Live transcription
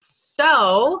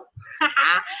So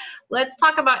let's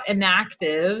talk about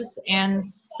inactives. And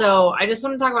so I just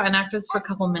want to talk about inactives for a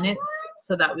couple minutes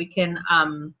so that we can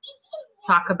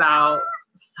talk about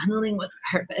funneling with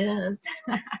purpose.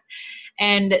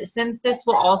 And since this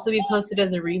will also be posted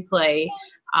as a replay,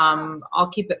 I'll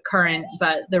keep it current.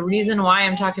 But the reason why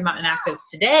I'm talking about inactives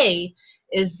today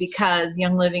is because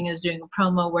Young Living is doing a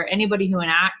promo where anybody who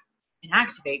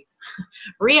inactivates,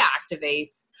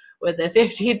 reactivates with a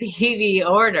 50 PV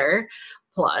order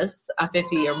plus a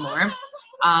 50 or more,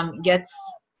 gets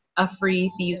a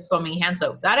free Thieves Foaming Hand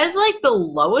Soap. That is like the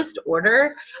lowest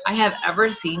order I have ever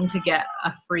seen to get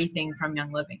a free thing from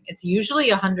Young Living. It's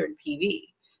usually 100 PV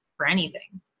for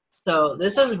anything. So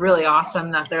this is really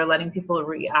awesome that they're letting people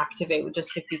reactivate with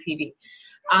just 50 PV.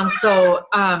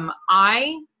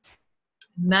 I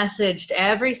messaged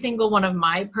every single one of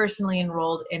my personally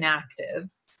enrolled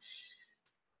inactives.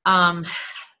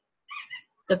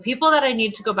 The people that I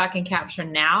need to go back and capture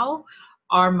now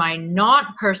are my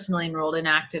not personally enrolled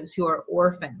inactives who are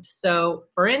orphaned. So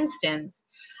for instance,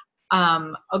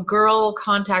 a girl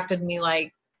contacted me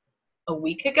like a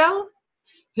week ago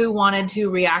who wanted to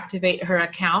reactivate her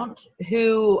account,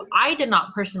 who I did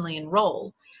not personally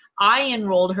enroll. I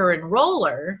enrolled her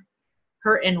enroller.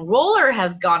 Her enroller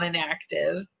has gone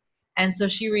inactive. And so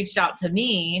she reached out to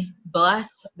me,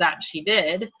 bless that she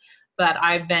did. But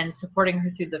I've been supporting her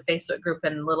through the Facebook group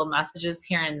and little messages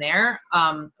here and there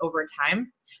over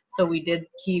time. So we did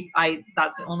keep,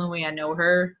 that's the only way I know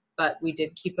her, but we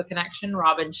did keep a connection.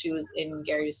 Robin, she was in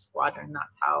Gary's squadron.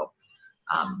 That's how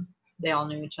they all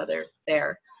knew each other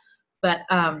there. But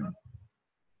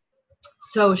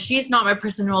so she's not my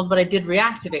person enrolled, but I did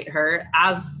reactivate her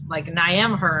as like, and I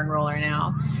am her enroller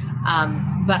now.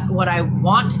 But what I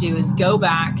want to do is go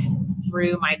back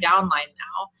through my downline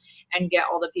now and get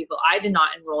all the people I did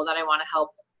not enroll that I want to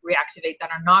help reactivate that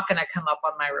are not going to come up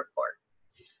on my report.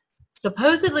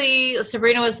 Supposedly,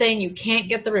 Sabrina was saying you can't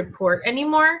get the report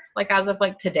anymore, like as of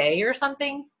like today or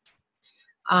something.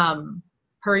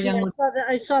 Per Young. Yeah,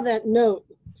 I saw that note.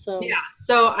 So yeah,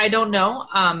 so I don't know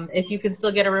if you can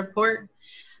still get a report.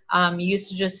 You used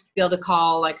to just be able to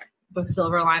call like the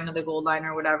silver line or the gold line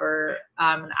or whatever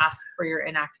and ask for your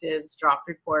inactives drop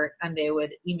report, and they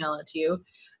would email it to you.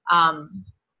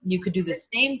 You could do the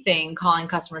same thing calling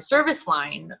customer service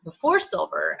line before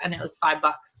silver, and it was $5.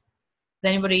 Does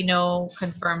anybody know,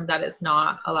 confirm that it's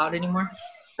not allowed anymore?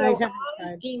 So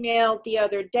I emailed the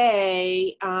other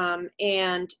day,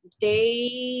 and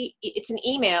it's an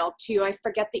email to, I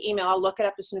forget the email, I'll look it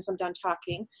up as soon as I'm done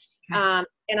talking.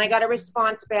 And I got a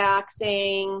response back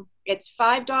saying it's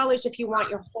 $5 if you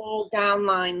want your whole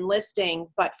downline listing,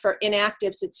 but for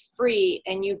inactives it's free,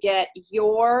 and you get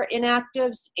your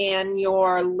inactives and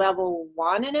your level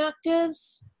 1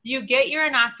 inactives. You get your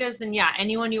inactives and yeah,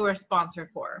 anyone you were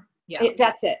sponsored for. Yeah.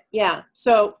 That's it. Yeah.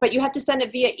 So, but you have to send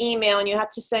it via email, and you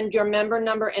have to send your member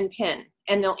number and PIN,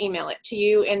 and they'll email it to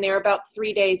you, and they're about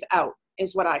 3 days out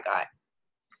is what I got.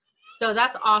 So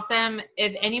that's awesome.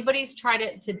 If anybody's tried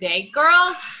it today,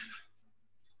 girls.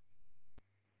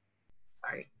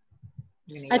 Sorry.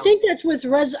 I think that's with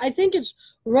I think it's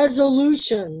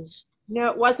resolutions. No,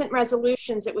 it wasn't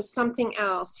resolutions. It was something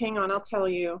else. Hang on, I'll tell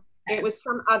you. It was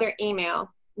some other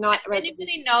email, not resolutions.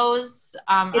 Anybody knows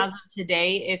as of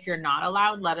today, if you're not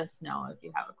allowed, let us know if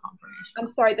you have a confirmation. I'm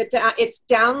sorry, it's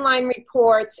downline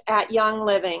reports at Young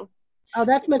Living. Oh,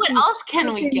 that must be. What else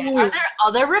can we get? Are there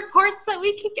other reports that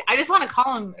we can get? I just want to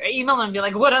call them, or email them, and be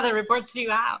like, "What other reports do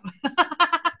you have?"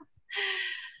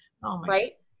 Oh my!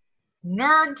 Right.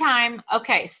 Nerd time.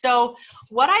 Okay, so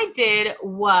what I did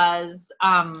was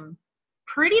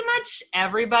pretty much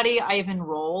everybody I've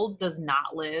enrolled does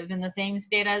not live in the same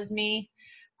state as me.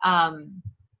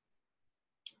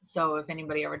 So if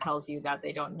anybody ever tells you that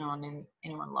they don't know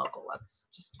anyone local, that's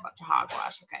just a bunch of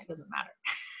hogwash. Okay, it doesn't matter.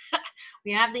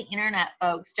 We have the internet,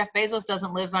 folks. Jeff Bezos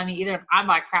doesn't live by me either, and I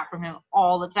buy crap from him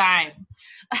all the time.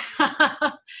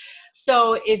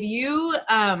 So if you,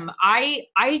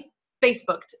 I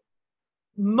Facebooked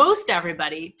most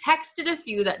everybody, texted a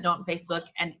few that don't Facebook,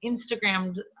 and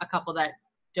Instagrammed a couple that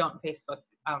don't Facebook,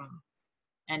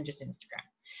 and just Instagram.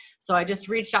 So I just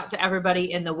reached out to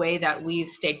everybody in the way that we've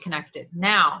stayed connected.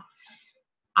 Now,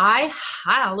 I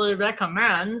highly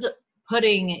recommend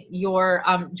putting your,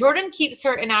 Jordan keeps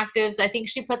her inactives. I think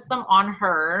she puts them on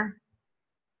her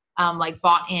like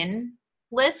bought in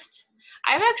list.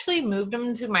 I've actually moved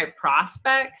them to my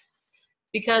prospects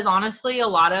Because honestly, a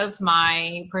lot of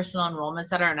my personal enrollments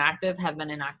that are inactive have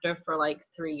been inactive for like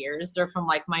 3 years. They're from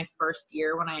like my first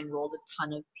year when I enrolled a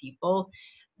ton of people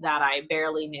that I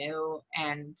barely knew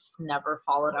and never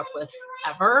followed up with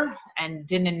ever, and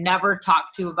never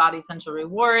talked to about essential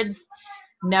rewards,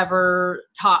 never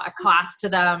taught a class to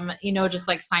them, you know, just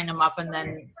like signed them up and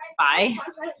then bye.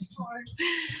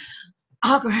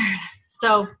 Awkward.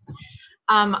 So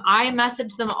I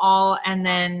messaged them all, and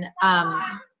then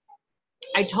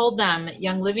I told them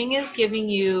Young Living is giving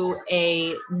you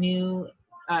a new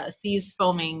Thieves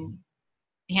Foaming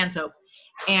hand soap,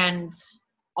 and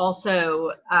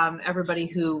also everybody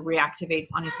who reactivates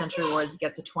on Essential Rewards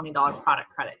gets a $20 product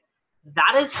credit.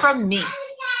 That is from me.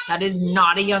 That is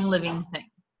not a Young Living thing.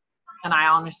 And I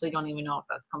honestly don't even know if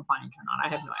that's compliant or not. I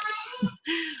have no idea.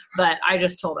 But I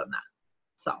just told them that.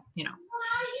 So, you know,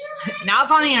 now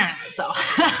it's on the internet. So,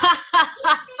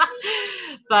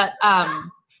 but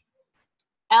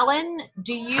Ellen,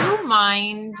 do you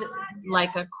mind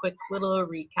like a quick little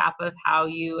recap of how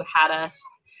you had us?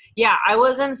 Yeah, I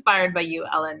was inspired by you,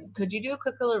 Ellen. Could you do a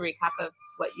quick little recap of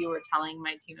what you were telling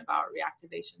my team about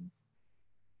reactivations?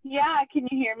 Yeah, can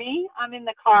you hear me? I'm in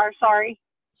the car, sorry.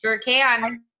 Sure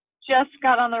can. Just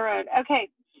got on the road. Okay.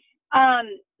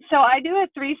 So I do a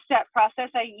 3-step process.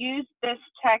 I use this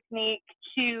technique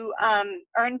to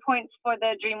earn points for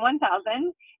the Dream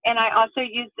 1000. And I also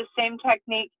use the same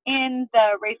technique in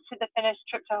the Race to the Finish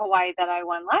trip to Hawaii that I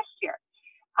won last year.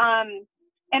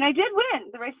 And I did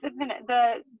win the Race to the Finish,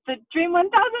 the Dream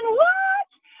 1000.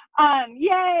 What?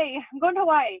 Yay, I'm going to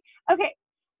Hawaii. Okay,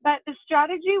 but the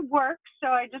strategy works, so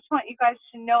I just want you guys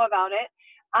to know about it.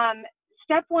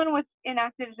 Step 1 with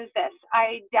inactives is this.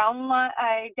 I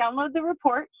download the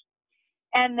report,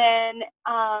 and then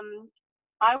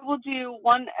I will do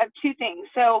one of 2 things.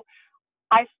 So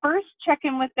I first check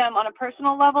in with them on a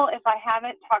personal level if I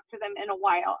haven't talked to them in a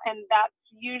while, and that's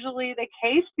usually the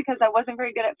case because I wasn't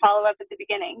very good at follow-up at the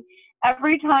beginning.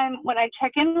 Every time when I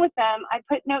check in with them, I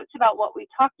put notes about what we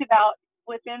talked about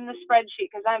within the spreadsheet,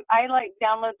 because I like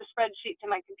download the spreadsheet to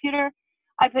my computer.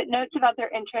 I put notes about their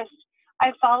interests.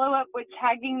 I follow up with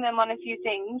tagging them on a few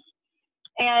things,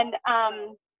 and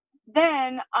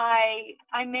then I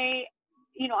may,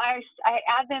 you know, I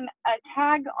add them a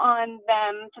tag on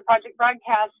them to Project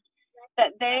Broadcast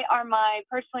that they are my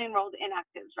personally enrolled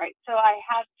inactives, right? So I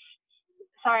have,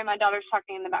 sorry, my daughter's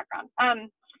talking in the background.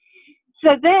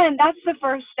 So then that's the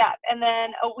first step. And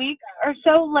then a week or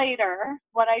so later,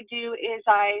 what I do is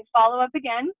I follow up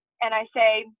again and I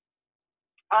say,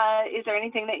 is there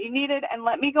anything that you needed? And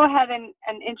let me go ahead and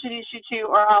introduce you to,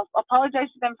 or I'll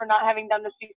apologize to them for not having done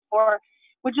this before.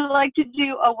 Would you like to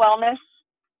do a wellness?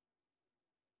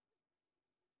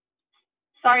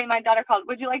 Sorry, my daughter called.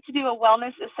 Would you like to do a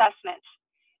wellness assessment?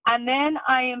 And then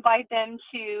I invite them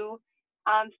to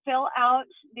fill out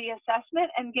the assessment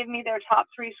and give me their top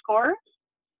 3 scores.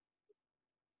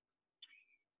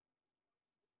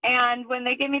 And when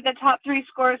they give me the top 3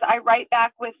 scores, I write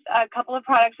back with a couple of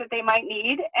products that they might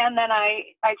need. And then I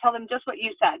tell them just what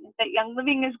you said, that Young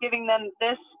Living is giving them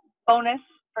this bonus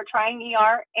for trying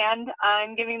ER, and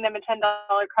I'm giving them a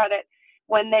 $10 credit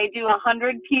when they do a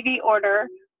 100 PV order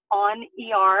on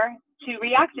ER to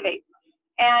reactivate.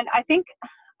 And I think,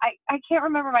 I can't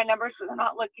remember my numbers because I'm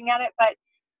not looking at it, but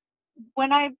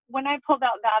when I pulled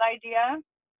out that idea,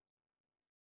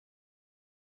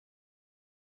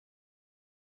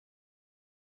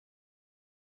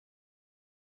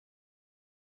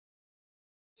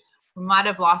 We might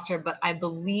have lost her, but I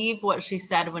believe what she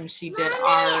said when she did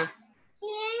our.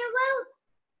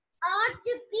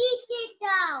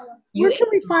 Where can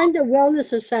we find the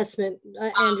wellness assessment,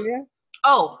 Andrea?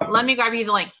 Oh, let me grab you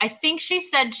the link. I think she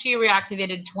said she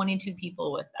reactivated 22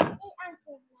 people with that.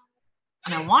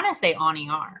 And I want to say on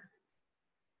ER.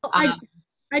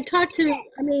 I talked to,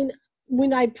 I mean,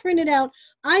 when I printed out,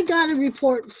 I got a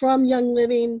report from Young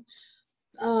Living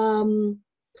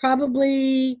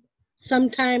probably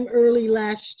sometime early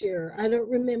last year. I don't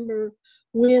remember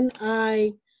when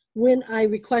I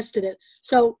requested it.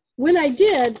 So when I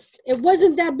did, it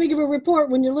wasn't that big of a report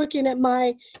when you're looking at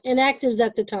my inactives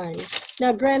at the time.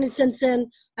 Now, granted, since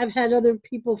then, I've had other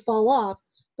people fall off,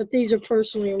 but these are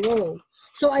personally enrolled.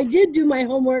 So I did do my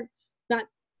homework.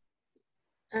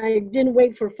 I didn't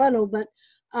wait for funnel, but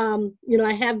you know,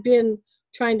 I have been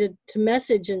trying to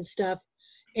message and stuff.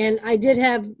 And I did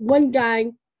have one guy,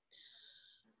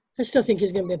 I still think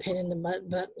he's gonna be a pain in the butt,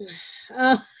 but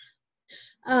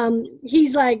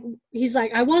he's like,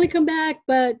 I want to come back,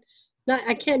 but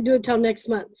I can't do it till next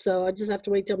month. So I just have to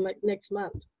wait till next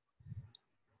month.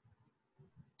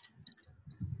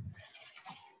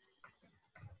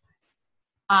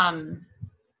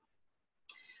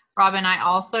 Robin, I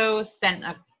also sent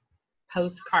a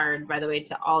postcard, by the way,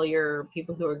 to all your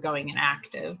people who are going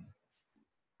inactive.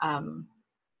 And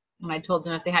I told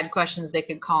them if they had questions, they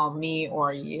could call me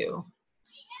or you.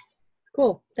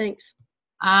 Cool, thanks.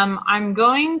 I'm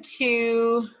going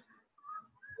to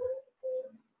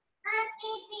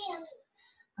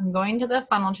the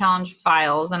Funnel Challenge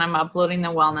files, and I'm uploading the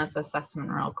wellness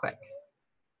assessment real quick.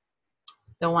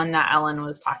 The one that Ellen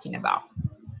was talking about.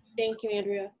 Thank you,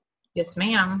 Andrea. Yes,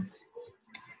 ma'am.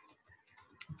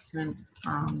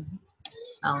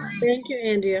 Ellen. Thank you,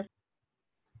 Andrea.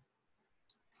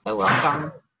 So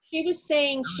welcome. She was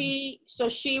saying she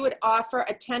would offer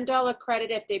a $10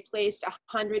 credit if they placed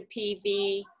 100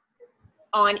 PV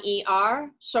on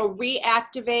ER. So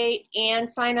reactivate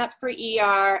and sign up for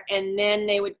ER, and then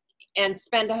they would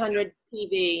spend 100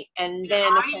 PV, and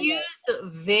then I use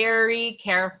very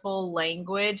careful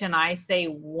language, and I say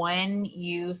when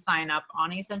you sign up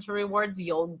on Essential Rewards,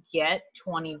 you'll get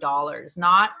 $20.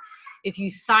 Not if you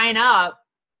sign up,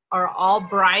 or I'll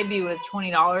bribe you with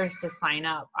 $20 to sign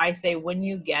up. I say when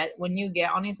you get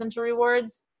on Essential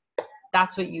Rewards,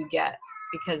 that's what you get,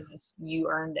 because you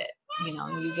earned it. You know,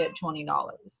 you get $20,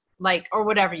 like, or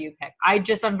whatever you pick.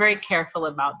 I'm very careful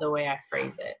about the way I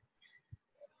phrase it.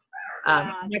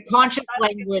 My conscious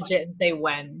language and say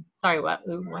when. Sorry, what?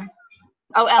 Ooh, what?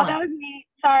 Oh, Ellen. Oh, that was me.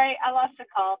 Sorry, I lost the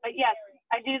call. But yes,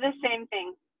 I do the same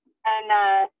thing.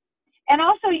 And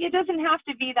also, it doesn't have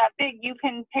to be that big. You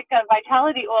can pick a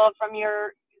vitality oil from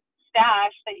your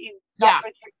stash that you got for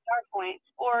 3 star points,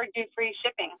 or do free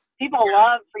shipping. People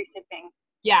love free shipping.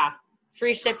 Yeah.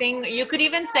 Free shipping. You could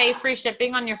even say free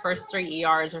shipping on your first 3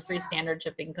 ERs, or free standard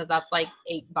shipping, because that's like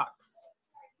 $8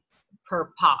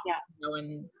 per pop. Yeah. You know,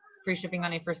 and free shipping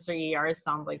on your first 3 ERs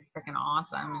sounds like freaking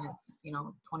awesome, and it's, you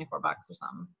know, $24 or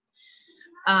something.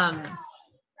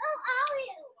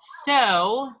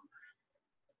 So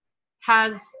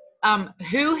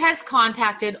who has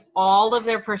contacted all of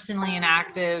their personally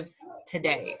inactive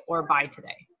today or by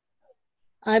today?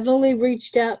 I've only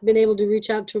been able to reach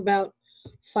out to about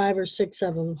 5 or 6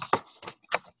 of them.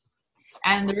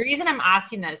 And the reason I'm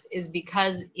asking this is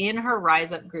because in her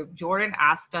Rise Up group, Jordan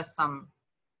asked us some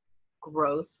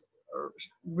growth, or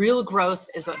real growth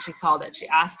is what she called it. She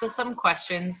asked us some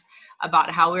questions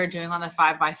about how we were doing on the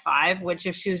 5x5, which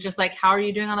if she was just like, how are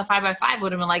you doing on the 5x5,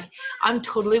 would have been like, I'm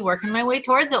totally working my way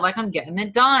towards it. Like, I'm getting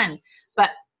it done.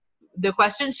 But the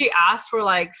questions she asked were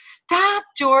like, stop,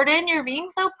 Jordan, you're being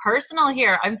so personal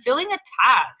here. I'm feeling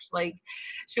attacked. Like,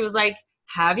 she was like,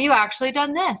 have you actually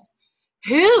done this?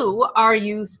 Who are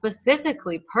you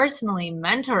specifically personally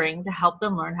mentoring to help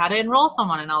them learn how to enroll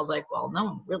someone? And I was like, well, no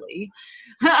one really.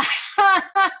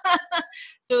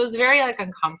 So it was very like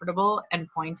uncomfortable and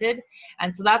pointed.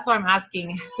 And so that's why I'm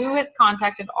asking, who has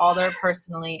contacted all their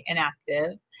personally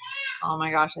inactive? Oh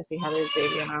my gosh, I see Heather's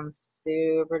baby and I'm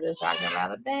super distracted by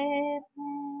the baby.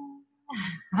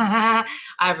 I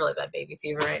have really bad baby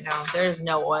fever right now. There's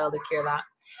no oil to cure that.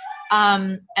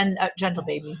 And a gentle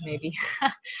baby, maybe.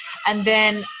 And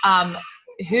then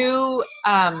who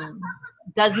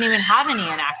doesn't even have any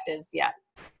inactives yet?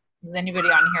 Is anybody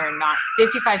on here not?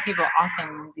 55 people.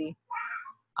 Awesome, Lindsay.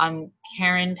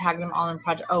 Karen tagged them all in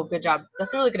project. Oh, good job.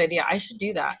 That's a really good idea. I should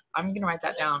do that. I'm going to write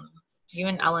that down. You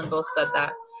and Ellen both said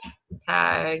that.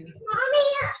 Tag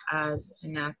as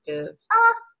inactive.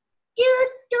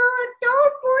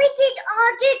 Don't put it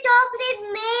on the chocolate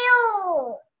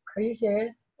milk. Are you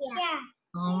serious? Yeah.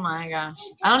 Oh my gosh.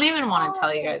 I don't even want to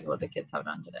tell you guys what the kids have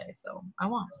done today, so I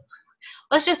won't.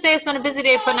 Let's just say it's been a busy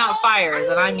day putting out fires,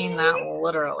 and I mean that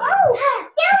literally.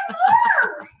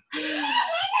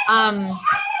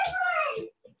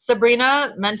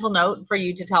 Sabrina, mental note for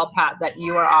you to tell Pat that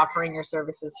you are offering your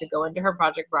services to go into her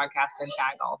project broadcast and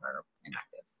tag all her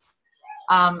inactives.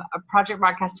 A project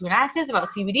broadcast to inactives about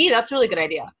CBD, that's a really good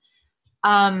idea.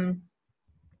 I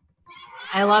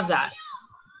love that.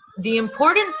 The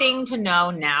important thing to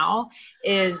know now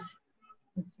is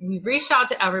we've reached out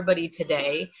to everybody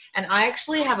today, and I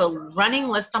actually have a running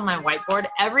list on my whiteboard.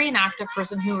 Every inactive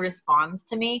person who responds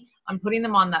to me, I'm putting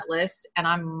them on that list, and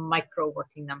I'm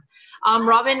micro-working them.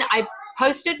 Robin, I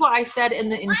posted what I said in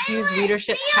the Infused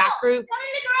Leadership chat group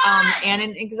and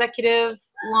an executive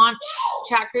launch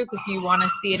chat group if you want to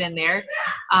see it in there.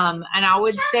 And I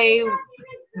would say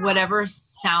whatever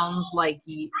sounds like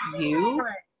you.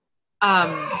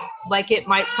 Like it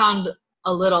might sound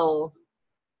a little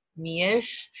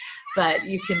me-ish, but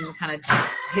you can kind of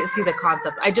see the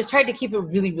concept. I just tried to keep it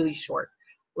really, really short,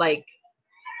 like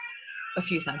a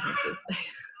few sentences.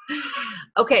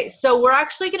 Okay, so we're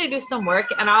actually going to do some work,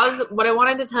 and what I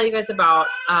wanted to tell you guys about,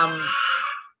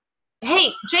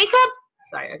 hey, Jacob,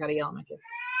 sorry, I got to yell at my kids.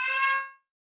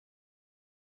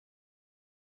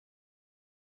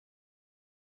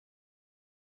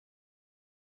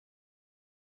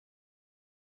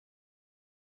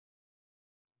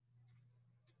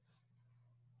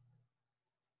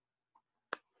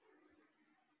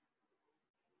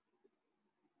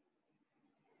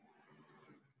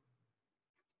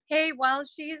 Hey, while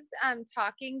she's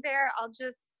talking there, I'll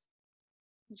just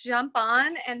jump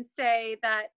on and say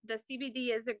that the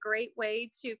CBD is a great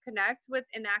way to connect with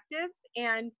inactives.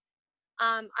 And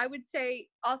I would say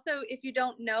also, if you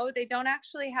don't know, they don't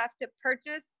actually have to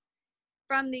purchase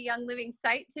from the Young Living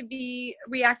site to be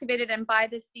reactivated and buy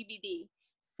the CBD.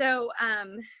 So,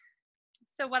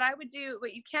 so what I would do,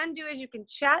 what you can do is you can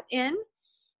chat in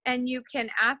and you can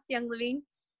ask Young Living.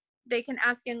 They can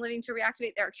ask Young Living to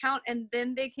reactivate their account, and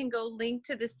then they can go link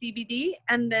to the CBD,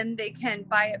 and then they can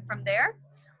buy it from there,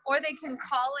 or they can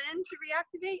call in to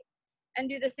reactivate and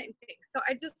do the same thing. So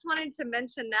I just wanted to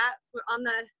mention that. So we're on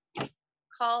the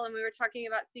call and we were talking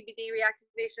about CBD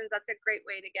reactivations. That's a great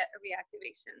way to get a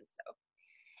reactivation. So,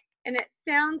 and it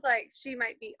sounds like she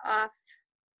might be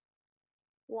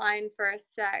offline for a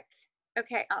sec.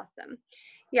 Okay, awesome.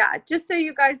 Yeah, just so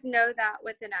you guys know that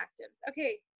with inactives.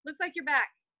 Okay, looks like you're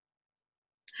back.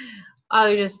 I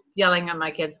was just yelling at my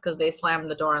kids because they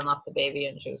slammed the door and left the baby,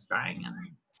 and she was crying, and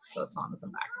so I was telling them to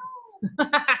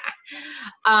come back.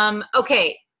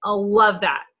 Okay, I love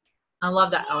that. I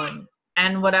love that, Ellen.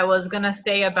 And what I was gonna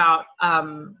say about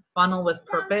funnel with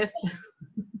purpose,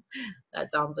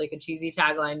 that sounds like a cheesy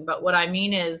tagline, but what I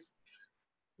mean is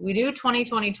we do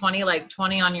 20-20-20, like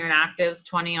 20 on your inactives,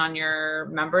 20 on your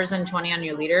members, and 20 on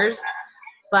your leaders.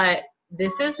 But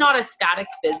this is not a static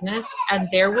business, and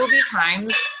there will be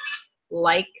times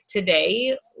like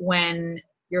today when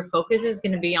your focus is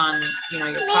going to be on, you know,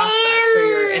 your prospects or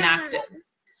your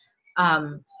inactives.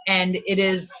 And it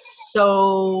is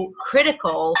so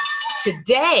critical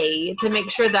today to make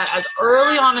sure that as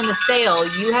early on in the sale,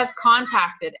 you have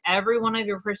contacted every one of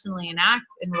your personally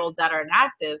enrolled that are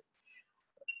inactive.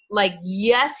 Like,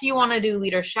 yes, you want to do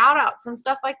leader shout outs and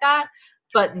stuff like that,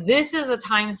 but this is a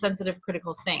time sensitive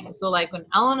critical thing. So like when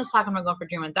Ellen was talking about going for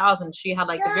Dream 1000, she had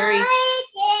like a very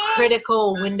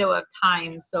critical window of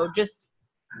time. So just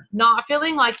not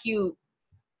feeling like you,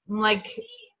 like,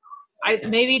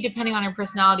 maybe depending on your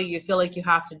personality, you feel like you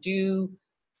have to do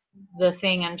the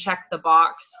thing and check the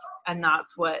box, and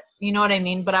that's what, you know what I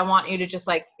mean? But I want you to just,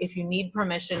 like, if you need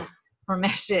permission,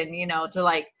 you know, to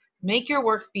like make your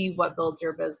work be what builds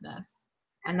your business.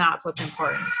 And that's what's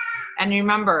important. And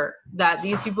remember that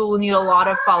these people will need a lot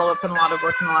of follow-up and a lot of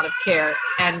work and a lot of care,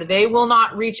 and they will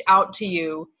not reach out to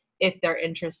you if they're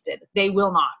interested. They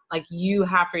will not. Like, you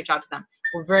have to reach out to them.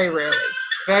 Well, very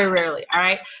rarely. All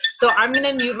right. So I'm going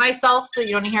to mute myself so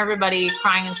you don't hear everybody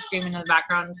crying and screaming in the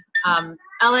background. Ellen,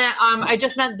 I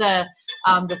just meant the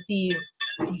thieves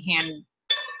hand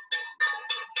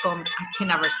phone. I can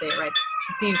never say it right.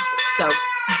 Thieves soap,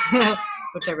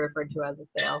 which I referred to as a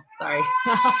sale. Sorry.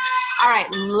 All right,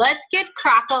 let's get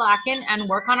crack-a-lackin' and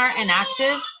work on our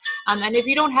inactives. And if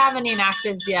you don't have any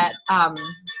inactives yet,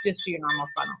 just do your normal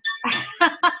funnel.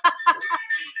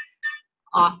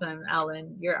 Awesome,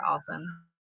 Ellen. You're awesome.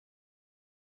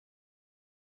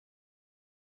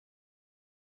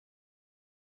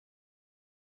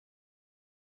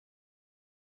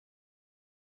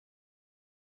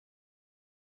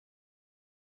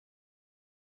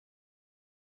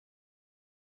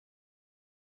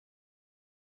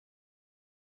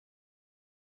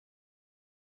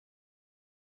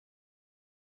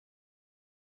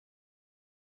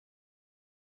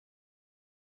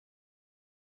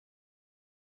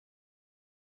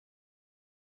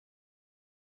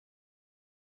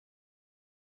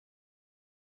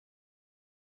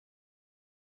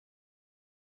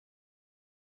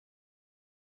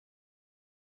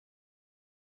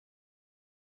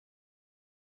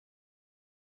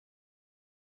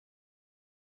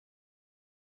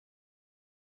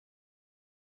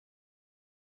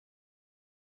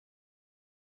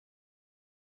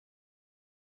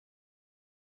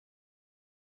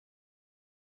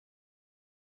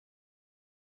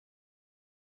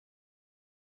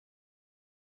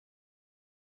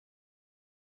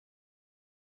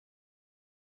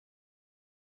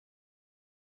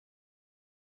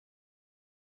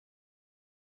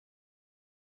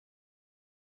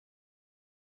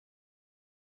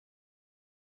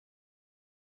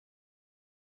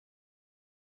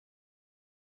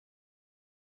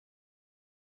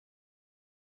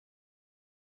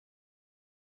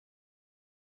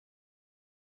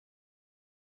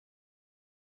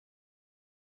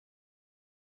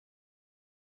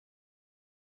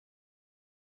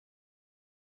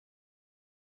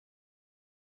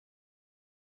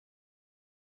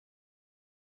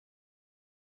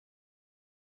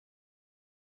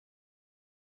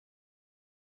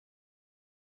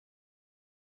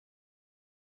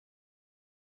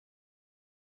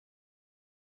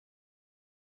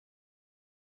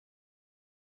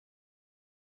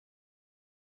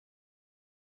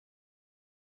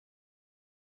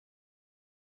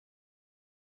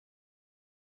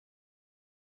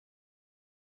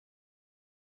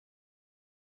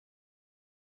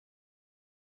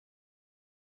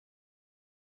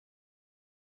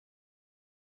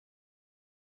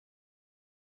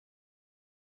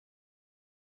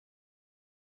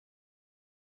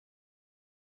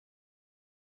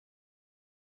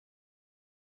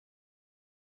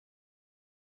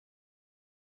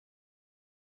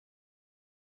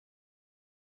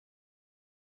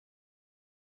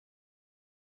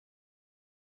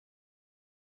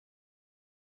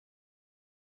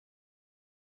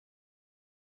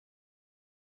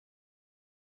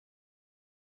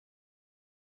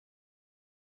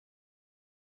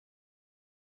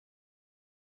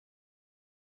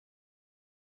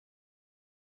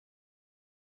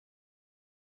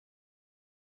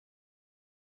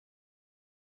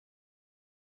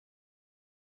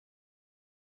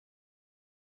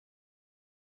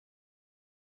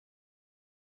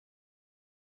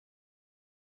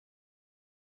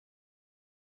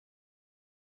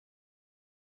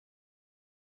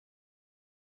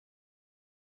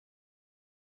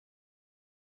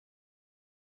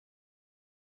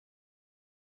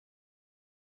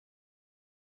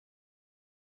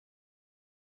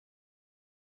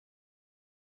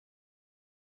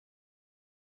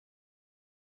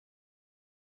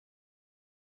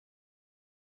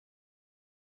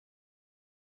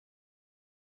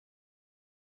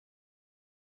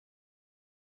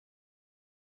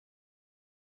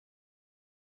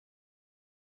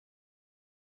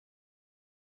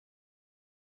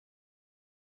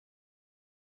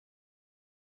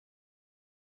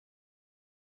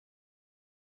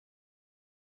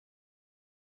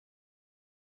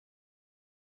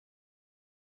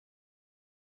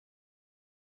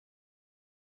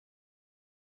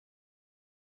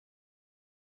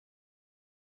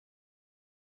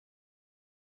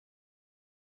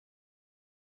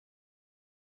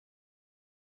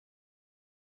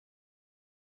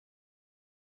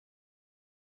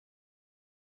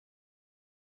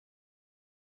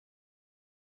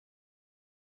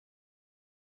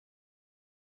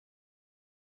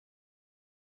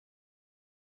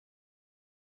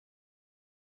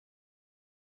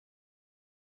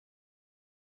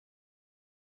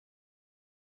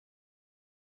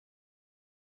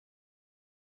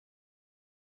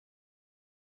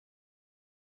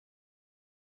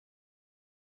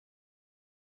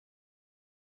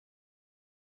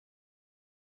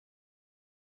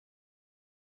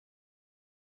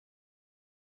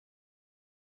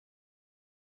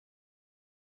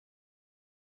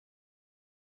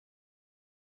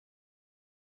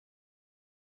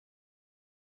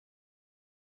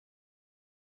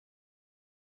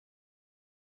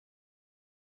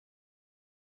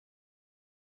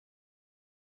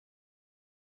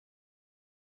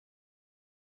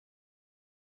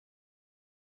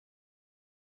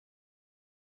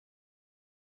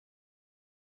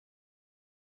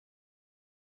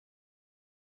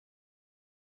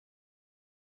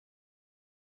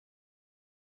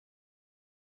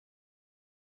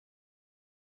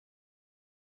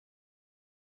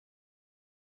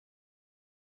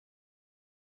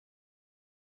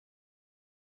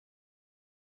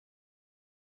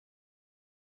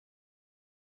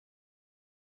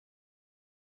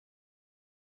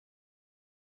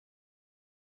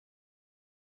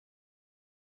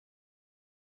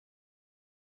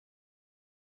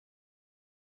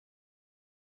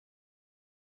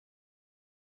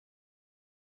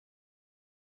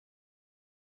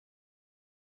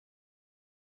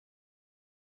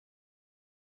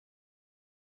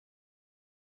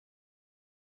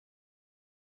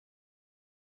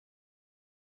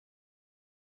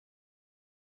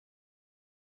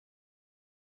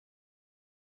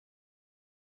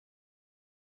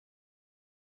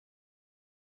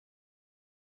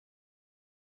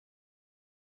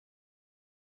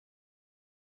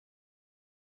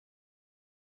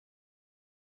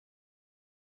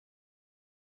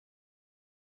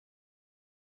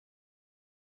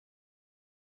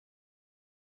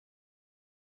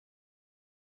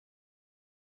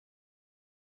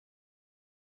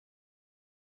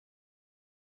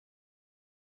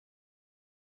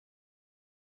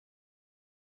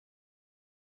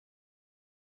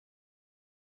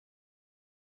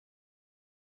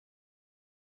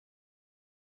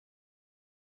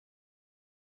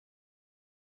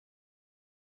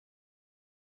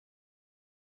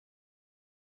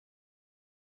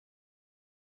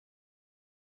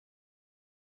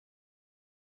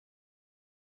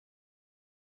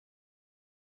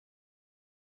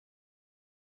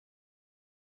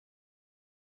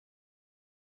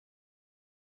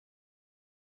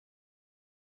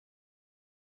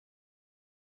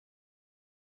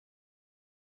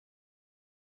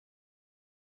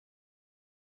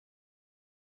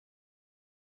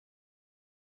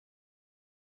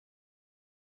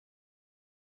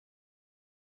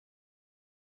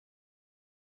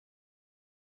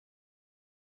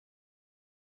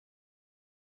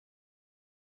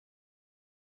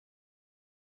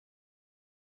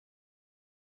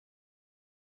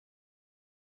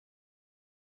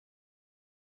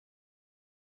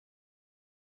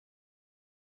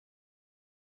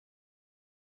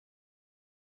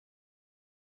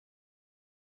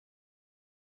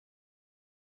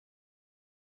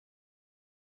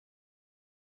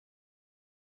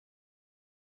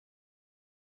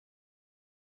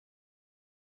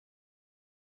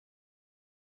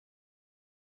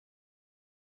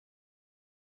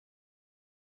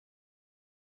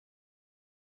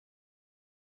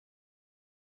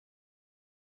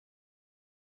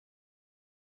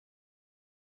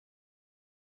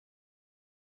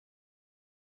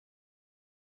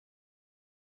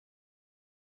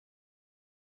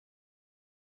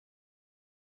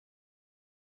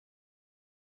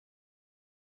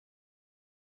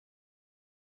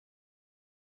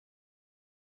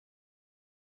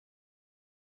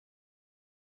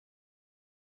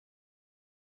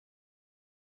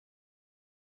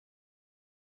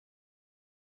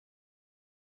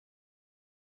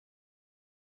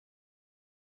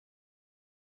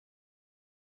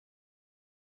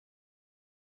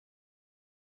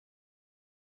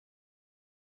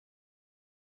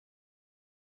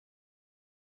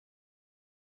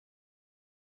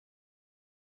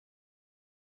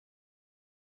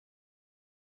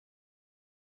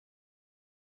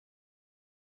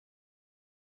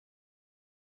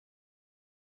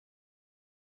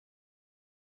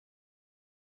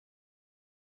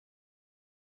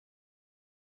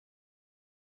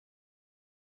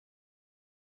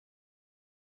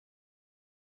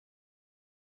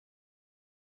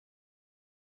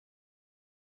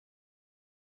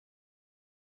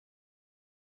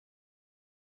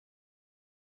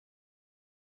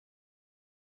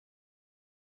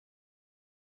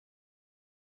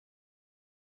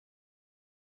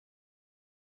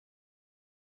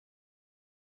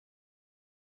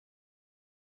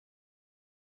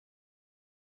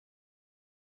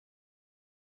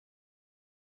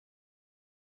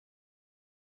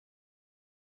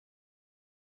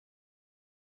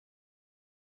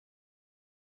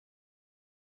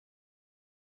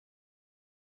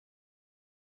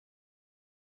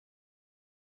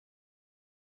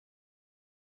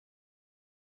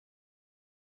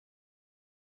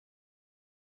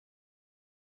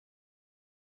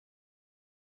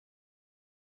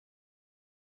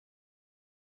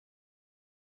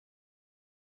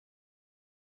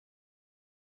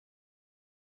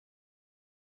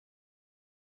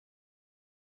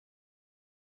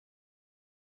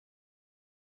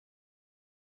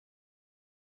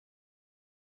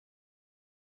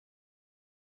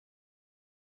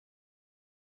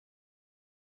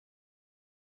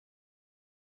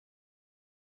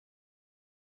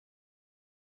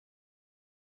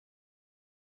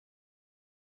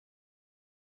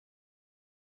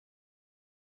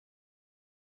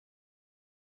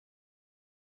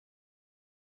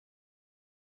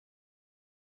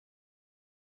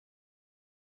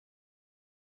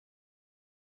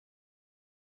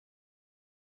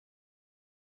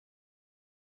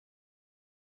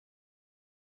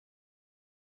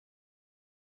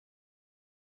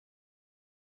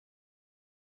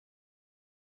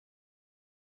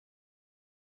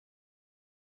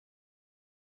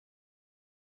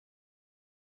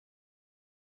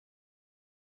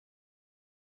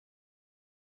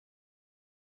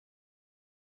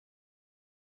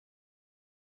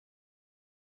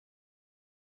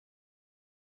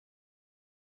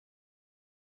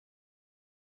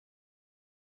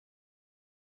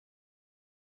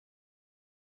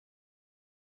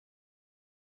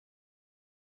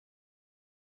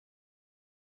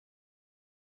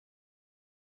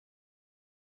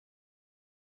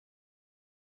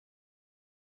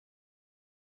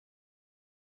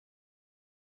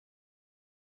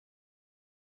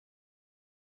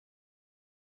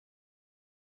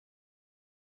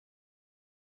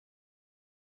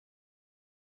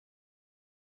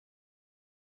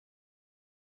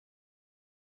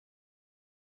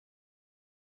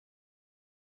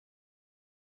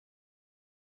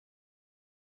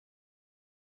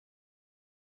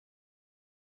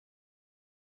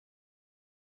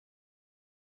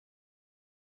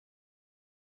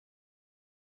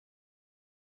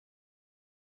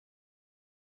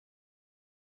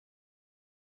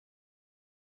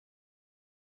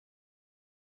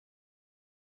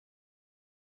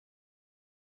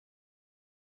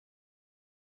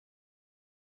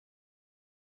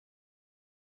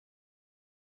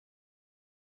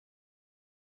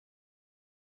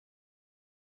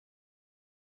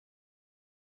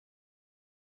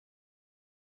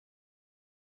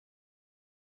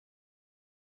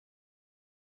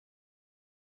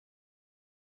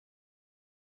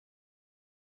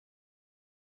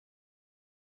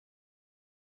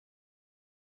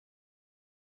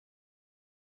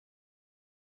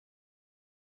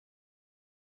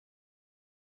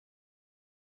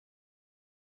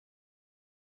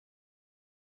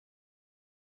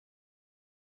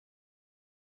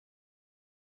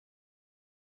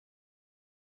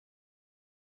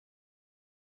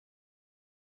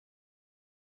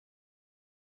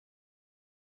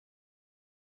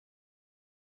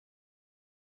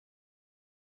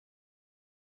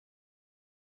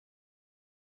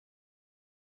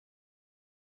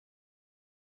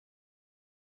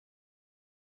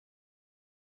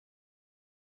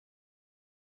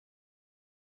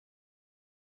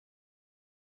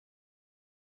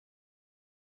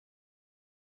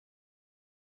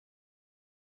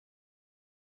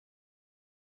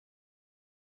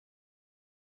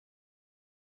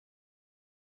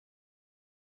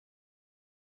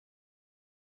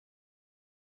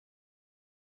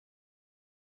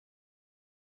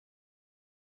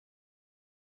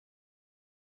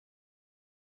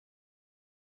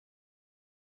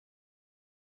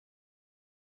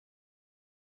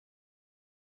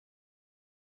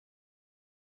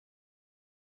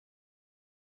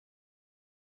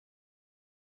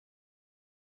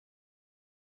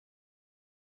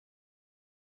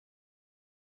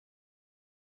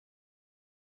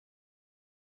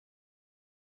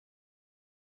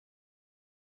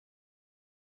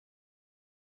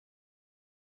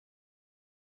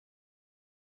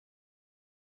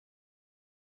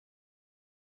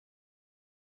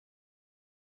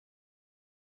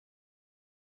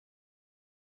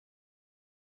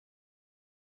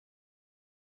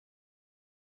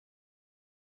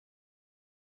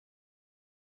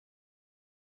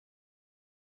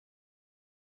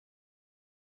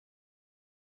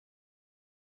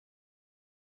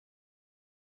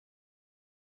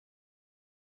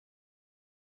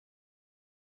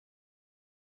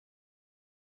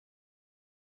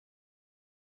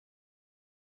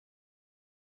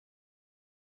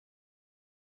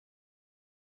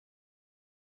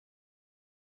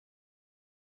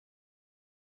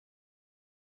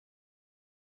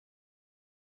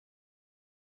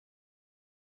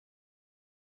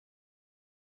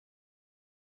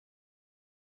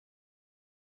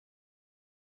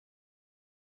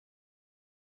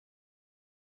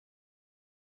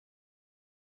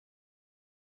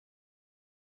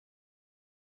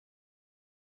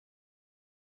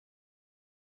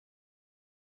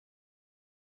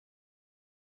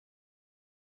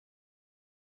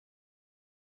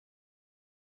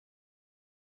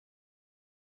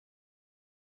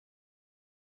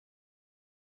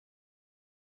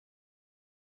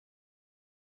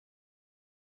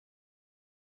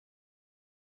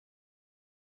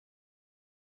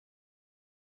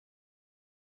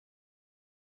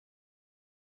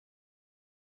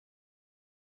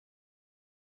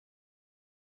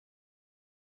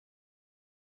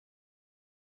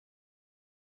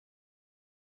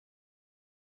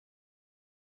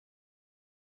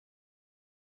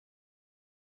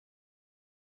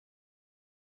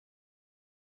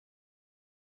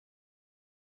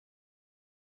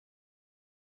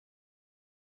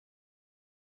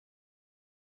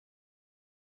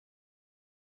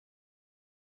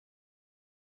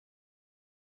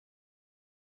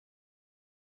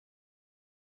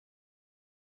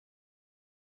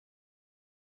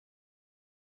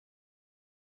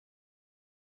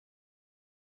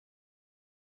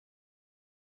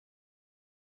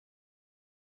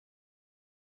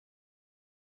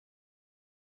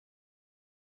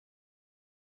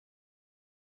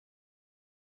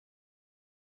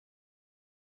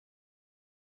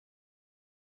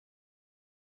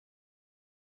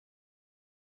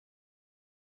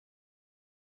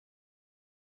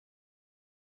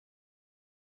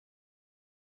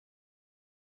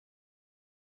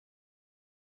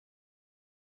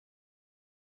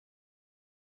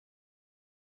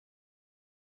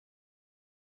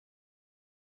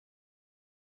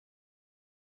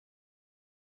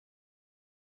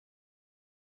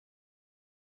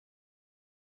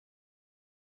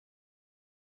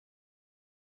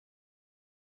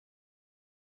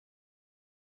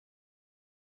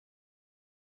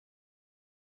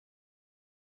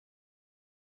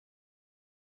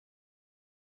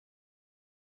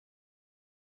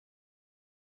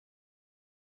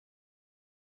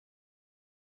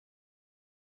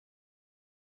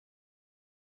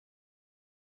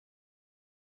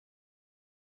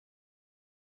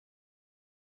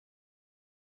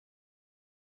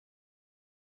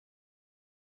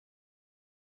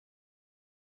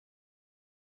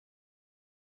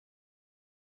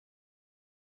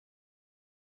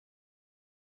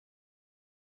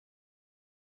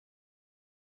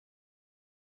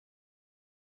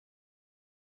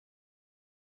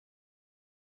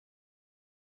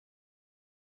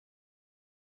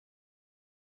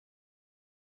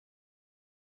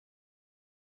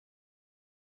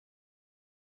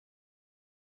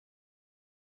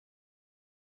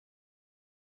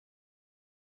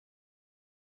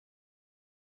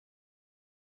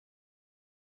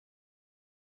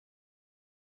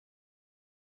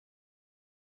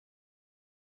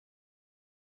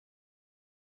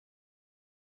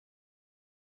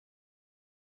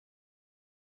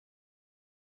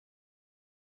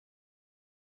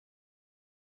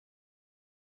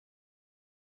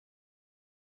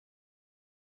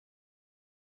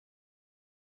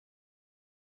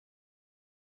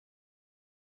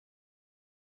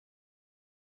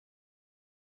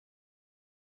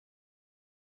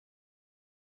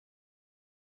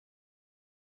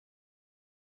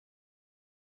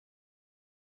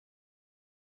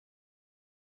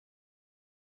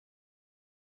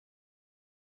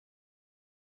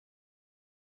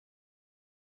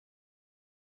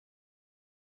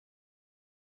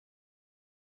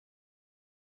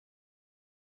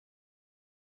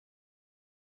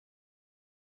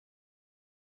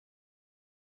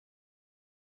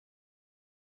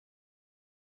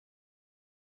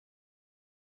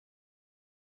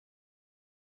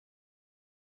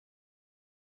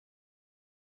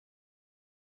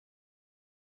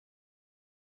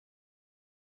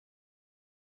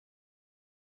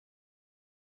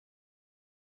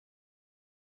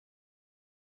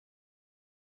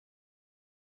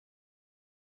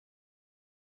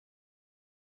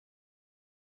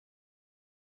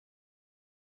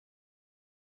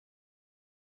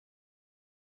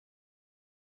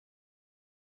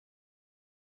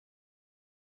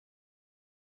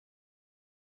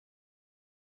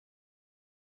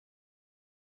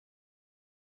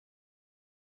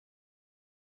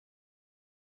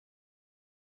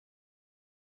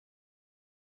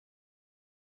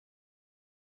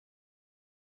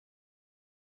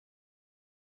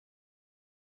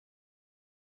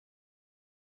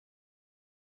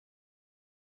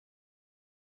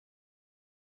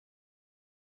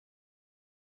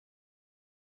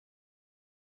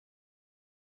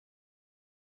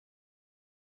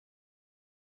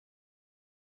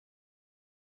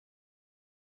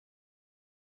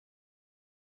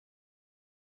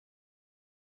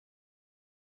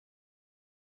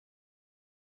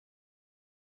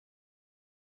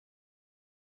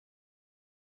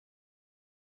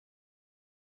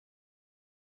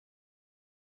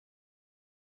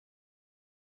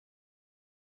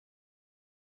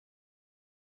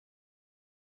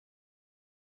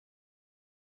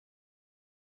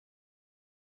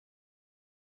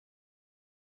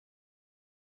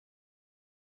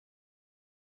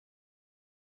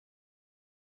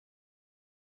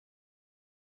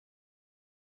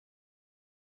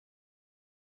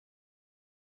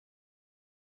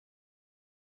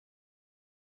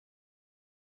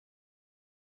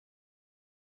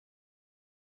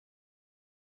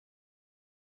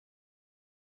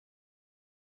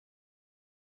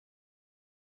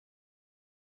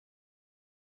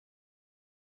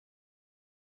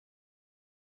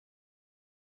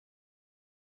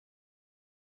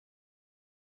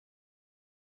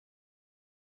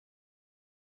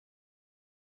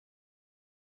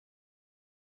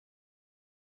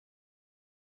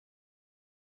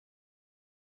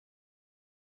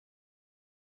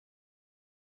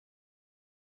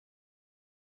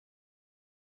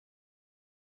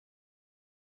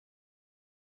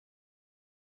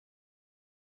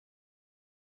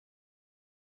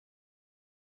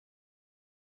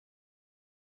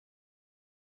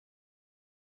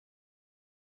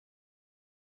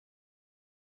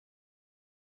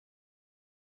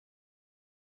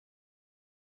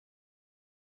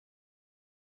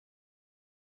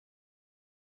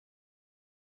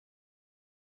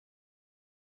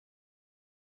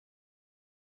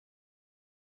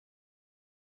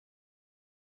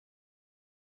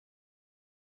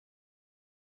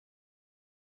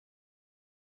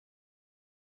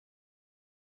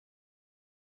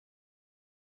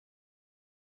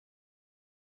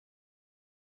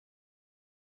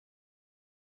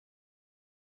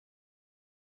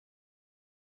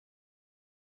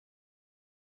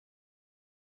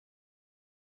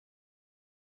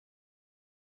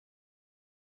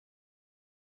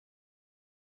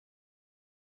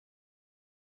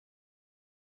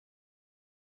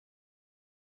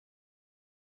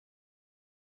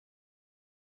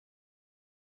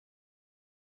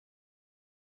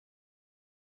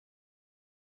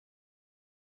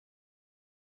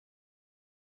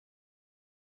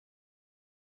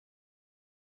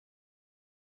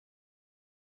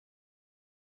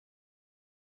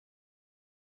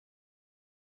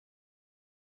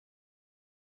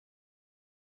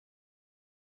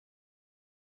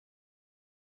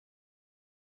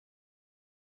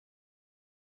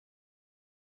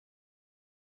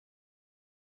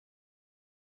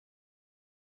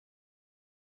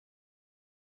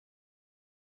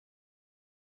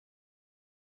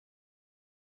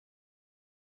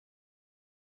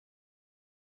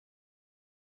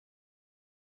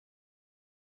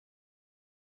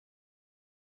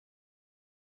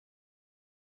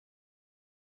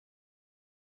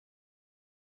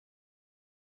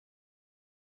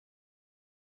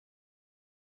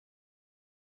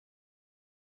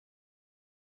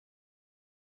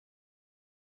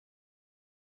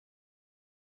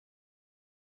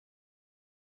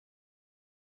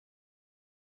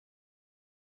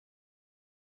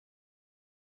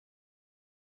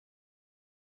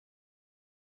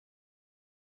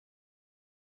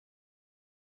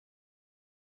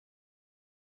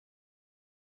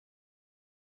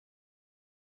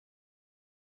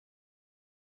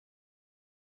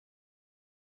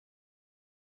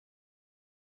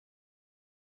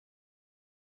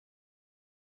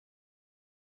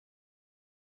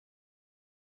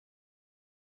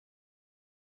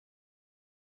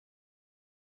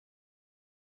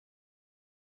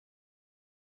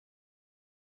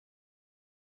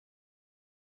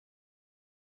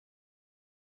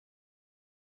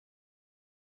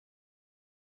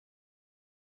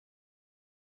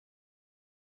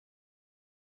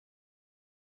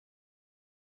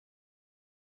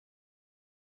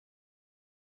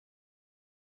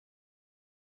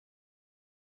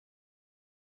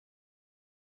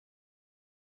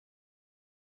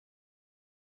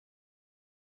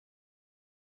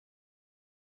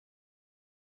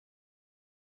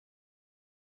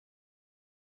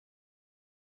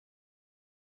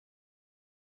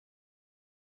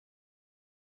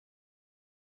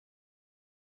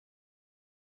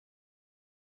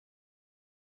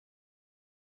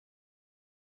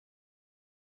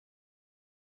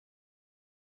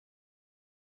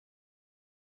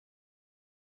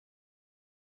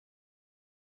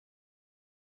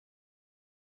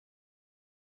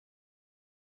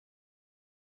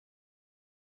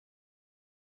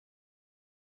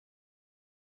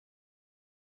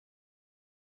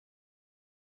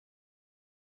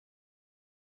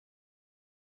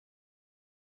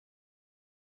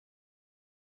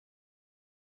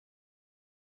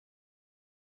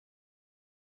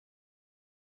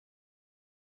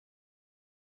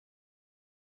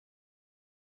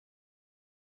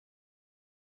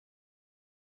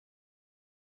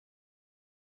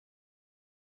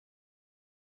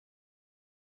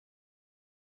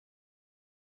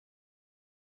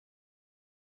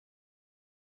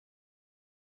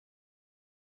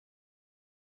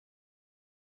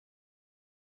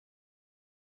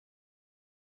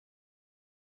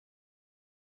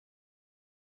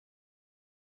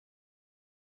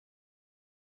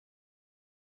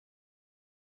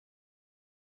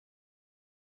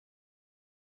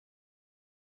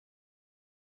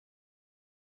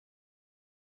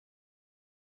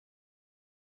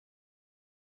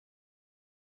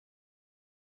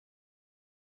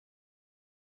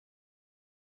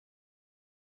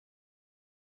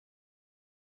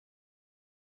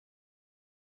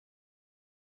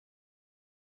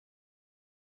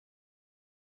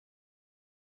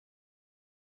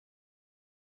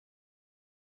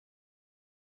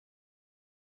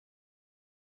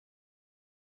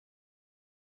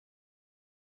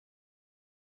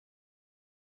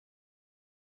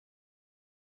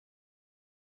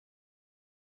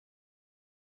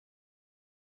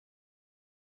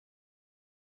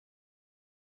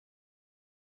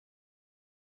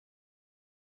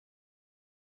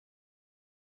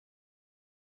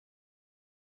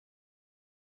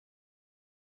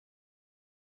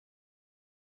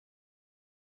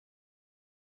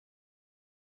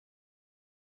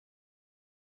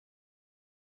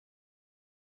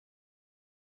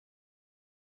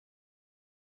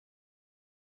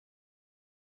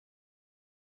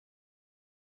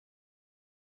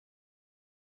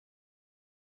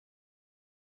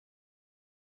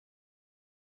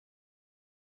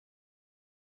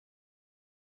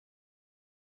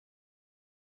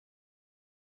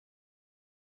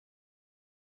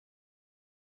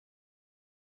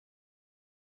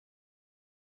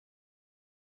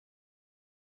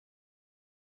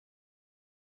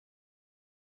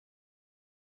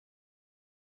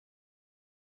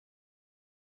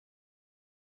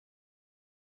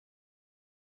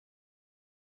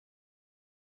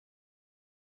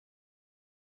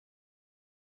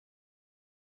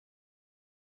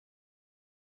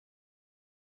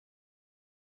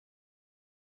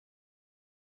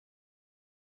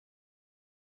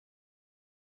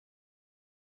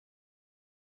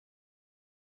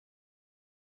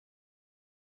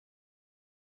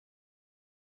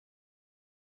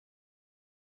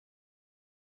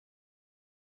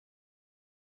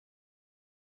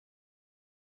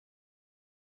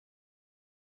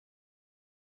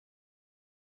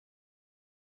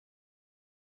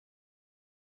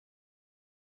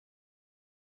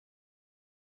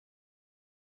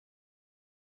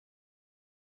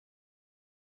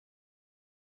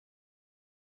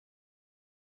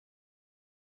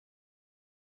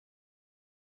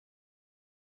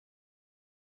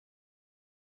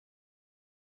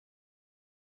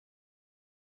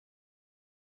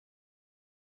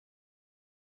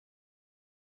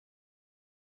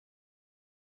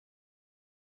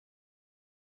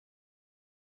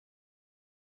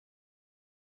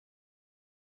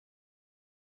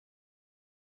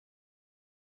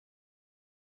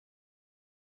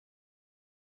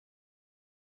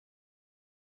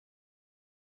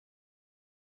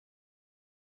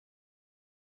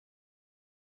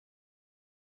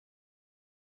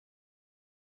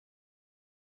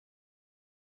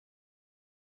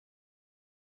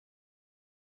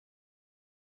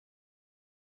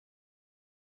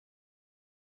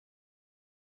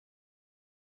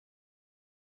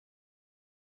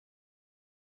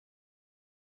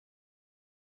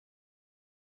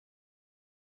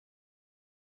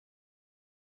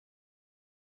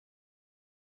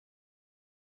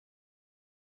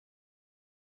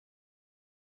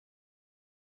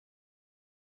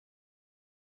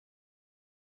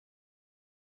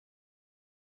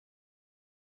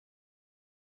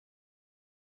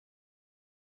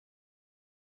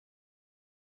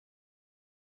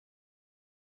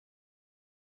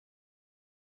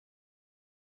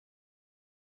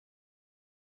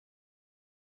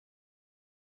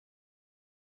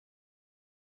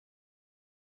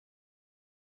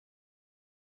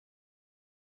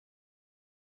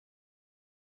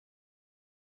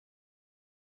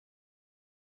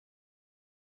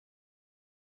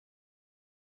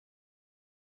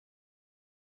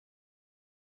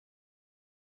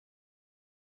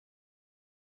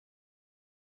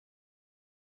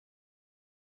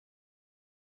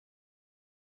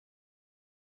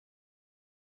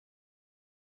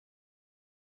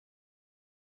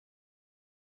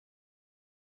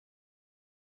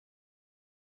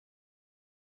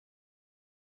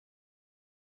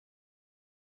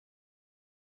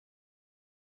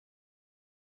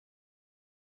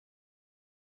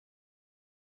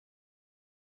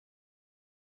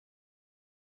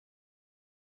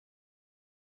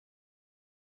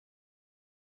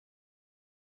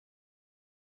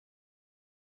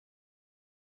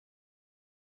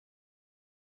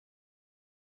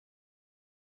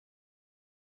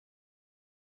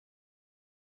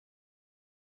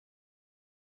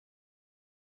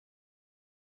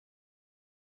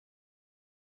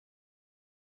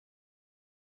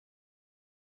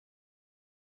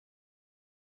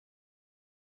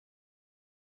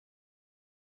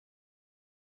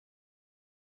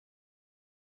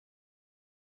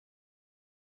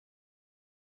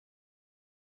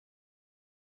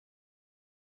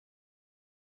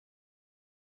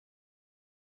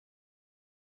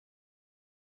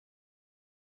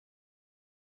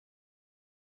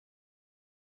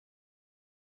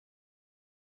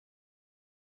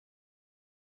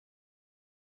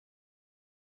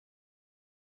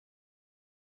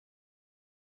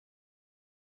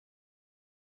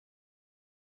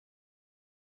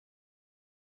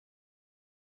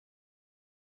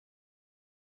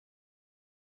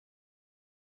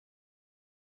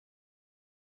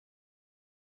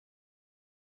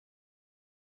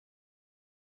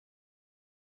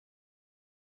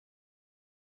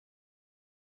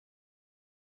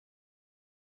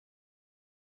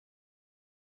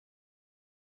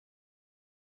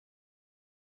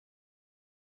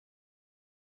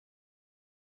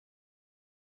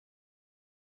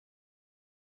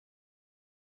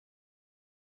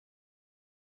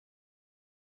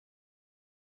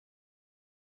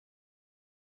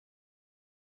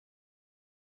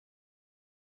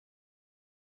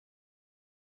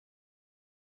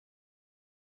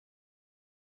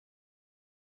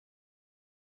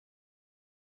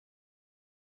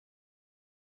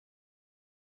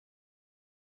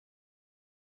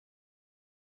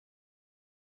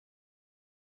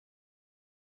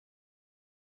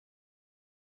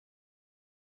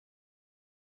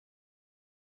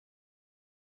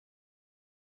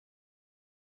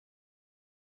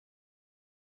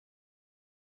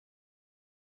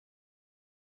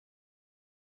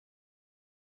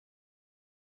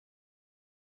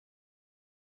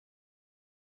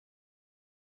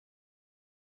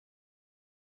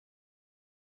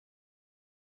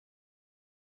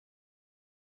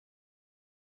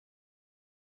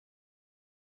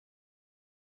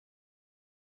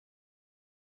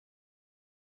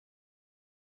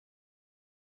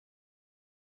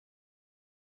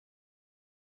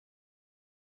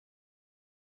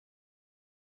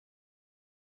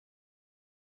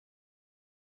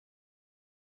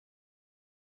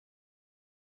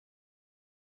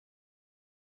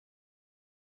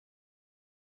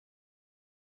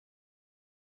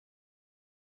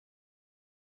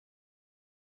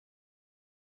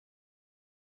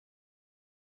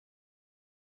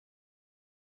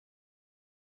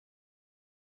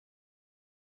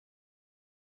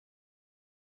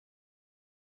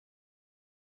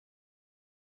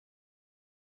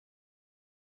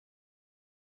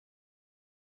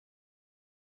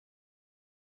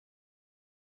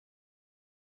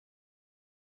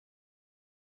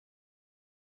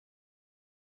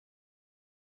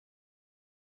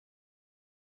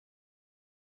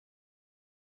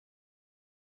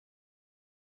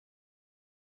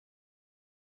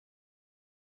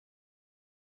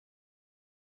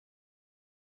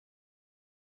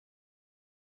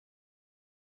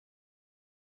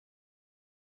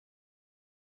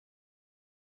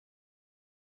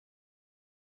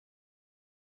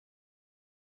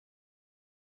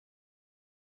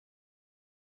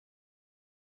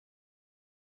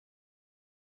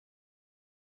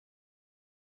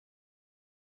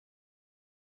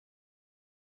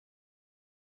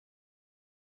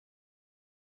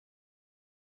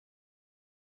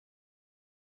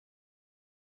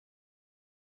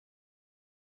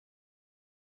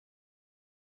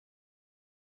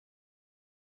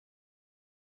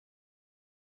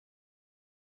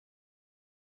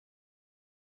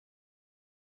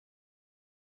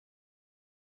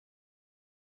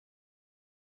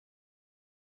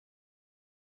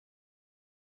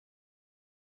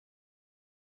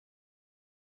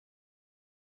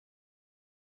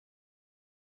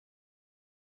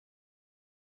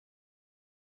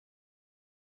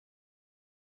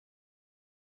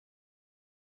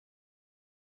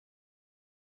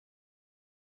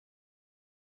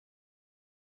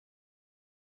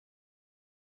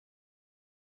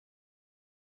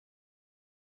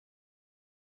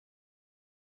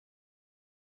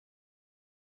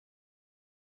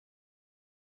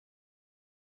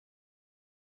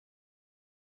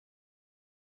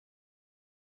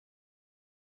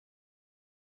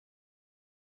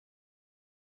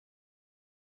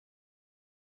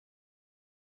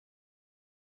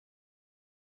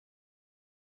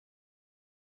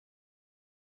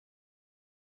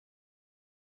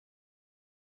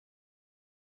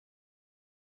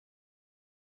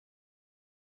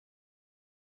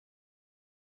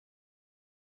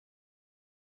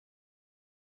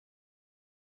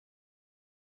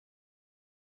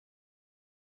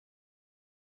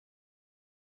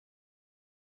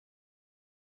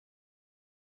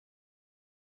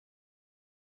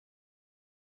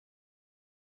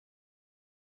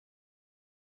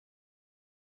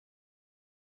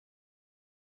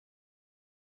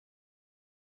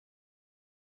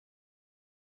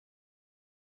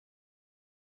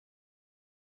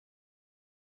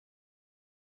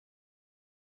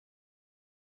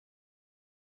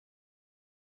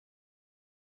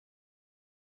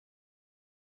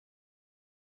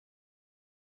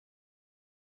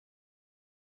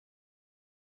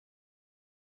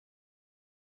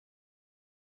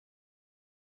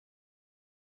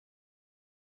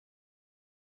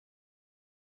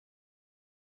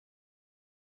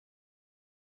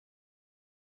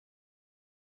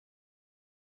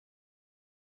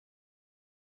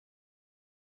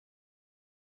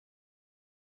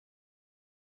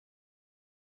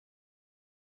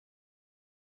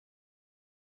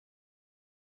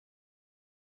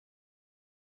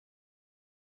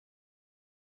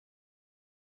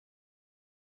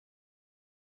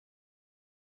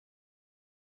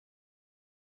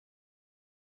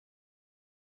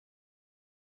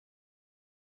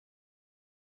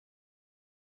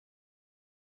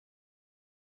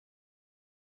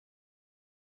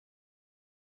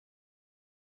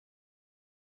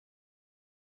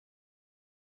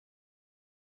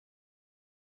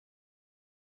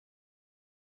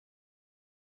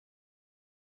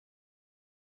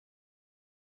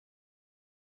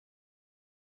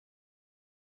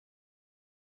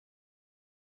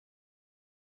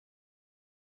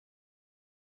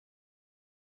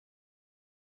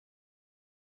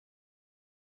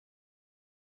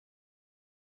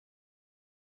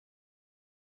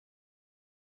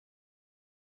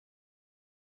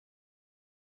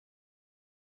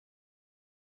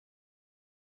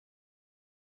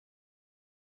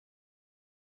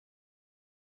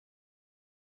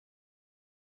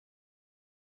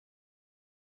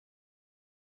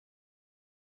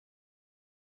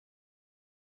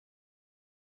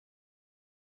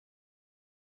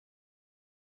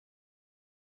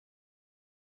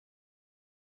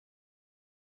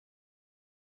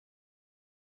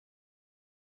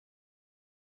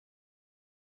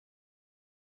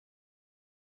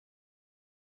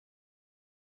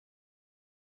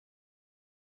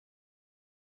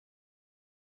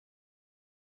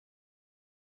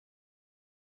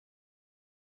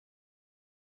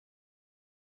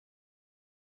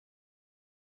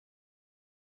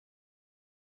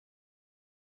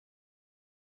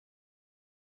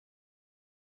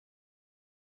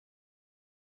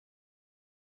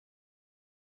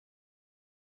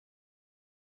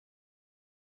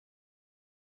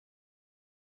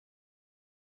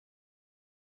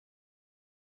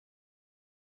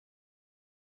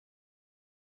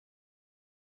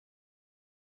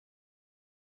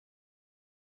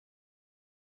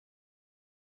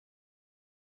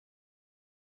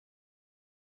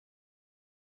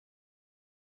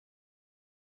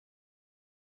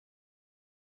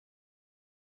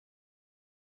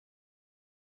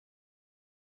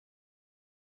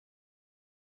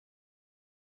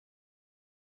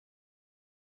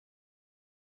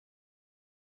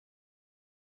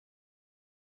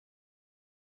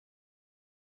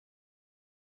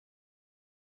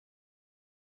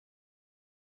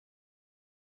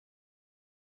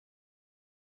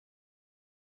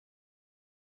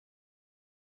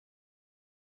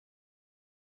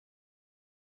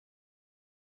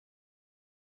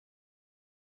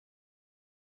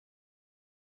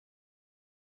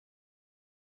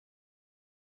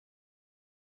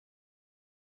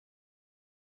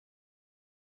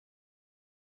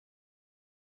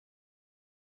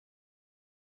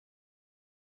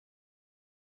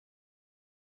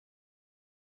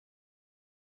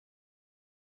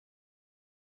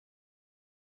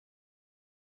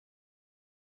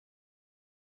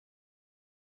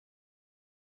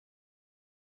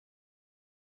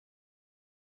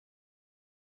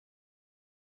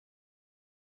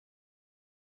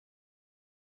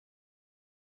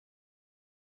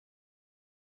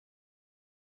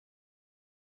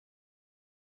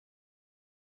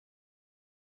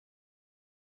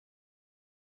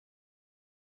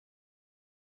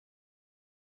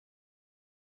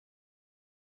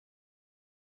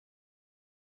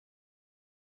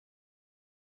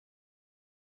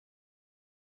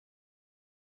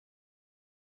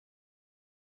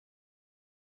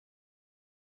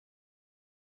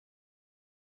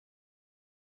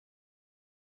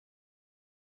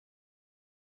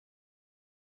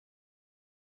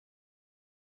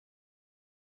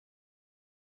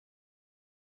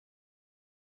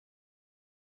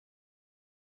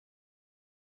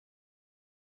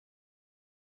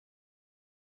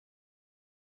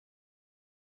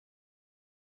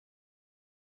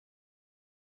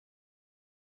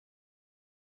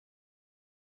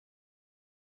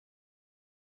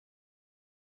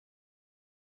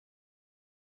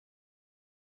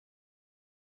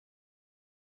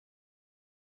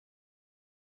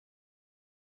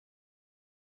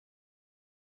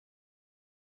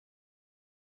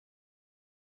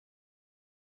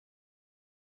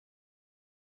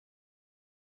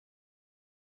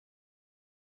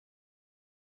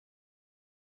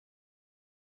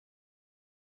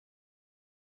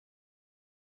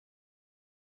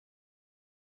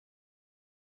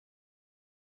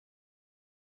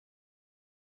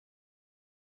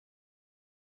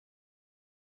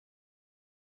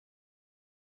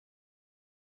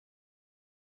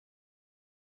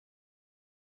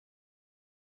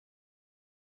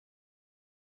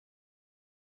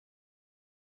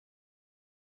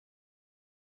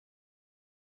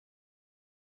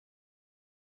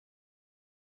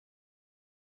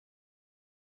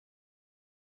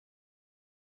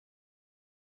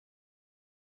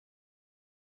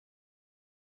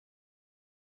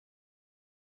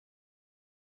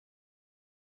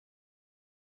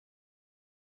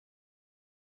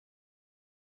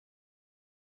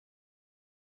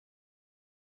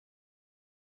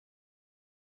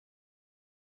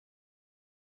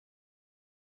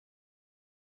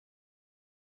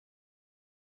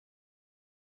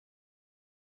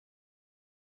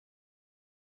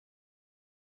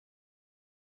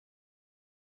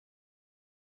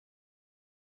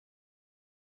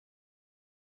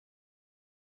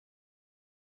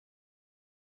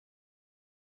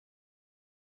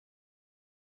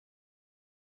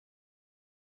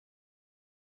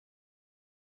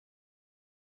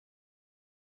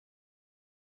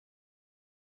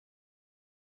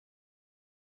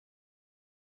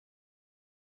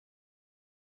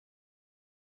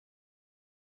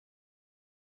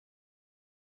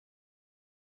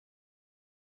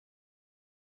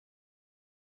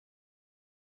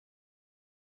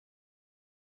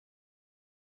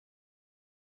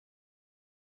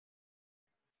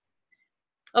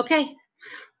 Okay,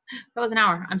 that was an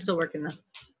hour. I'm still working though.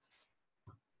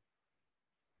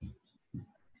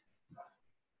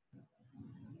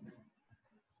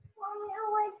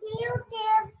 What do you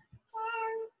give him?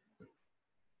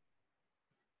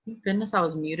 Thank goodness I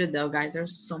was muted though, guys.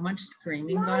 There's so much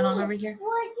screaming going on over here.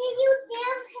 What did you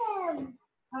give him?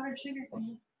 Powdered sugar.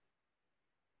 Why?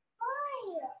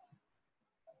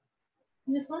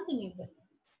 Miss Linda needs it.